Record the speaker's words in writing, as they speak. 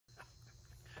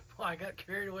I got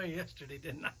carried away yesterday,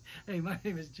 didn't I? Hey, my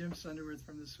name is Jim Sunderwirth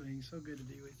from The Swing. So good to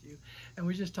be with you. And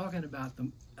we're just talking about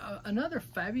another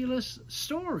fabulous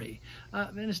story.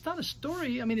 And it's not a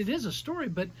story. I mean, it is a story,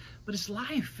 but it's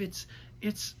life. It's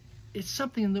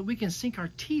something that we can sink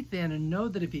our teeth in and know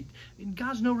that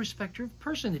God's no respecter of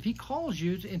person. If he calls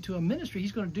you into a ministry,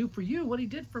 he's going to do for you what he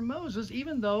did for Moses,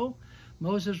 even though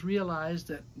Moses realized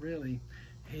that really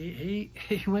he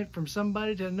went from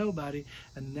somebody to nobody,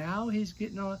 and now he's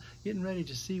getting ready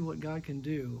to see what God can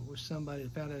do with somebody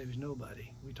that found out he was nobody.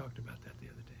 We talked about that the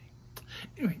other day.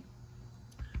 Anyway,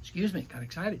 excuse me, got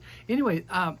excited. Anyway,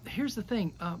 here's the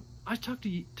thing. I talked to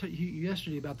you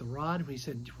yesterday about the rod when he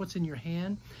said, "What's in your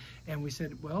hand?" And we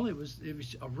said, well, it was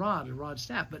a rod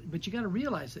staff. But you got to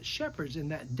realize that shepherds in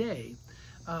that day,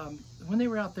 when they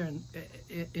were out there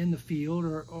in the field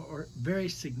or very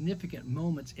significant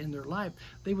moments in their life,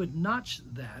 they would notch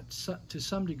that to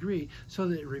some degree so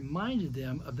that it reminded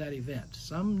them of that event.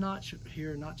 Some notch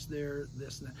here, notch there,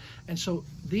 this and that. And so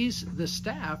the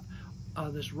staff,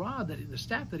 the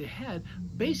staff that he had,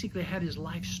 basically had his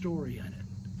life story in it.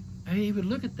 And he would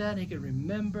look at that and he could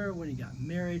remember when he got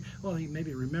married. Well, he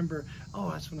maybe remember, oh,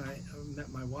 that's when I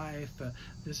met my wife.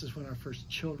 This is when our first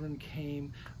children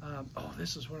came. Oh,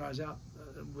 this is when I was out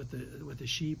with the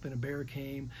sheep and a bear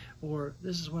came. Or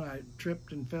this is when I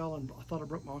tripped and fell and I thought I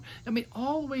broke my arm. I mean,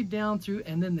 all the way down through,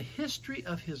 and then the history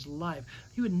of his life.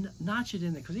 He would notch it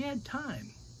in there because he had time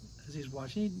as he's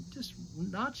watching. He'd just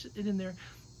notch it in there,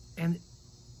 and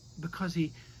because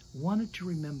he wanted to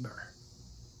remember.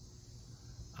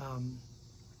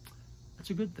 That's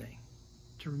a good thing,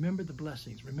 to remember the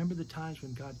blessings, remember the times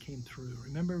when God came through,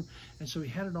 remember. And so he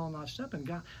had it all notched up,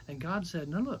 and God said,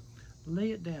 "No, look, lay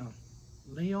it down,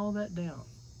 lay all that down."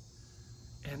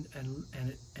 And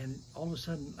all of a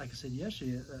sudden, like I said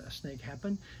yesterday, a snake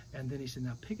happened, and then he said,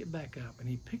 "Now pick it back up," and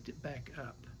he picked it back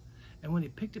up. And when he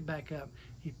picked it back up,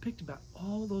 he picked about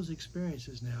all those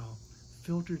experiences now,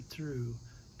 filtered through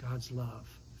God's love,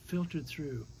 filtered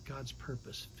through God's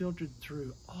purpose, filtered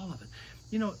through all of it.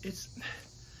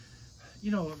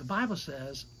 The Bible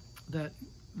says that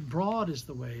broad is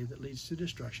the way that leads to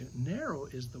destruction. Narrow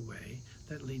is the way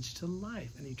that leads to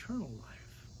life and eternal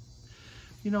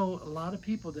life. A lot of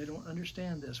people, they don't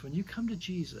understand this. When you come to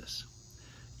Jesus,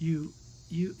 you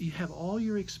have all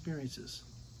your experiences,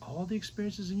 all the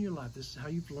experiences in your life. This is how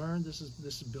you've learned. This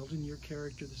is building your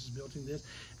character. This is building this,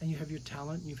 and you have your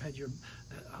talent. You've had your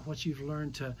what you've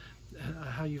learned to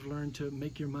how you've learned to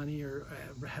make your money or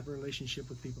have a relationship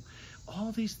with people.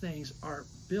 All these things are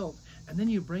built, and then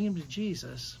you bring them to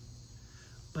Jesus.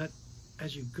 But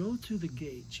as you go through the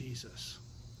gate, Jesus,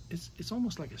 it's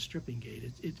almost like a stripping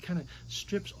gate. It kind of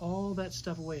strips all that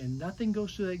stuff away, and nothing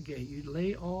goes through that gate. You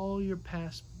lay all your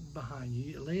past behind you.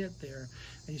 You lay it there,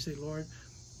 and you say, "Lord,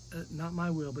 not my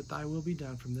will, but thy will be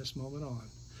done from this moment on."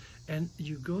 And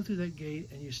you go through that gate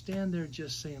and you stand there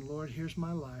just saying, "Lord, here's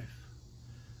my life.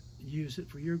 Use it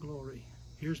for your glory.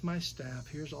 Here's my staff.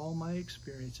 Here's all my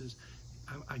experiences.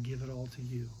 I give it all to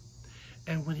you."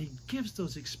 And when he gives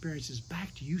those experiences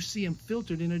back to you, you see them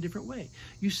filtered in a different way.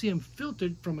 You see them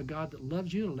filtered from a God that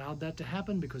loves you, allowed that to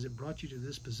happen because it brought you to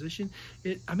this position.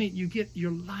 You get your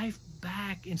life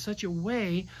back in such a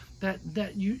way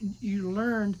that you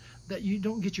learned that you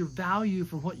don't get your value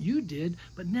from what you did,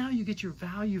 but now you get your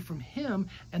value from him,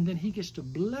 and then he gets to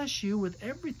bless you with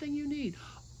everything you need.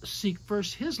 Seek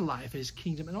first his life, his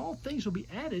kingdom, and all things will be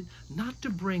added, not to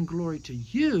bring glory to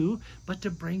you, but to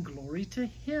bring glory to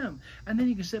him. And then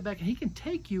you can sit back and he can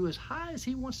take you as high as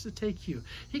he wants to take you.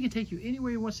 He can take you anywhere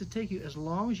he wants to take you, as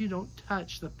long as you don't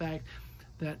touch the fact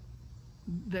that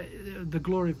the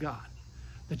glory of God,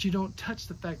 that you don't touch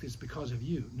the fact that it's because of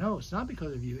you. No, it's not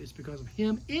because of you. It's because of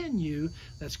him in you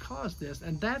that's caused this.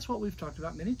 And that's what we've talked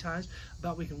about many times,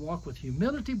 about we can walk with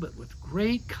humility, but with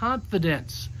great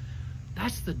confidence.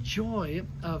 That's the joy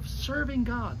of serving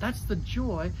God. That's the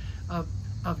joy of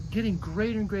getting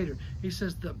greater and greater. He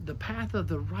says the path of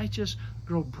the righteous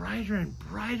grow brighter and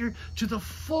brighter to the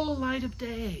full light of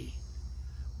day.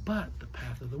 But the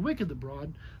path of the wicked, the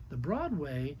broad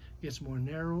way, gets more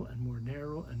narrow and more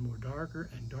narrow and more darker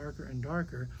and darker and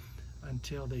darker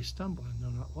until they stumble and know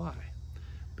not why.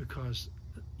 Because,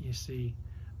 you see,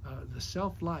 the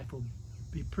self-life will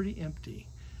be pretty empty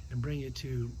and bring you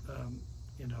to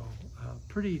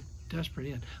pretty desperate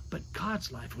end. But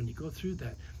God's life, when you go through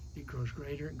that, it grows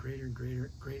greater and greater and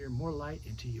greater, more light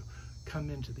until you come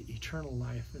into the eternal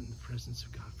life in the presence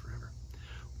of God forever.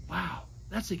 Wow,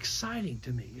 That's exciting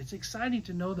to me. It's exciting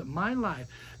to know that my life,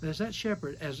 as that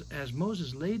shepherd, as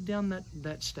Moses laid down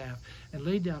that staff and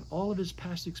laid down all of his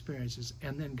past experiences,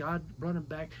 and then God brought him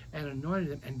back and anointed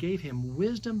him and gave him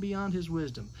wisdom beyond his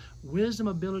wisdom,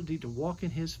 ability to walk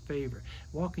in his favor,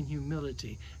 walk in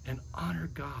humility, and honor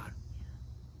God.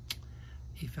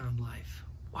 He found life.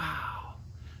 Wow.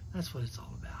 That's what it's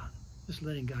all about. Just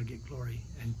letting God get glory.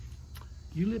 And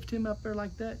you lift him up there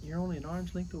like that, you're only an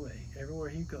arm's length away. Everywhere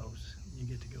he goes, you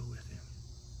get to go with him.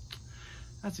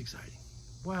 That's exciting.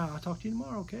 Wow, I'll talk to you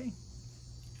tomorrow, okay?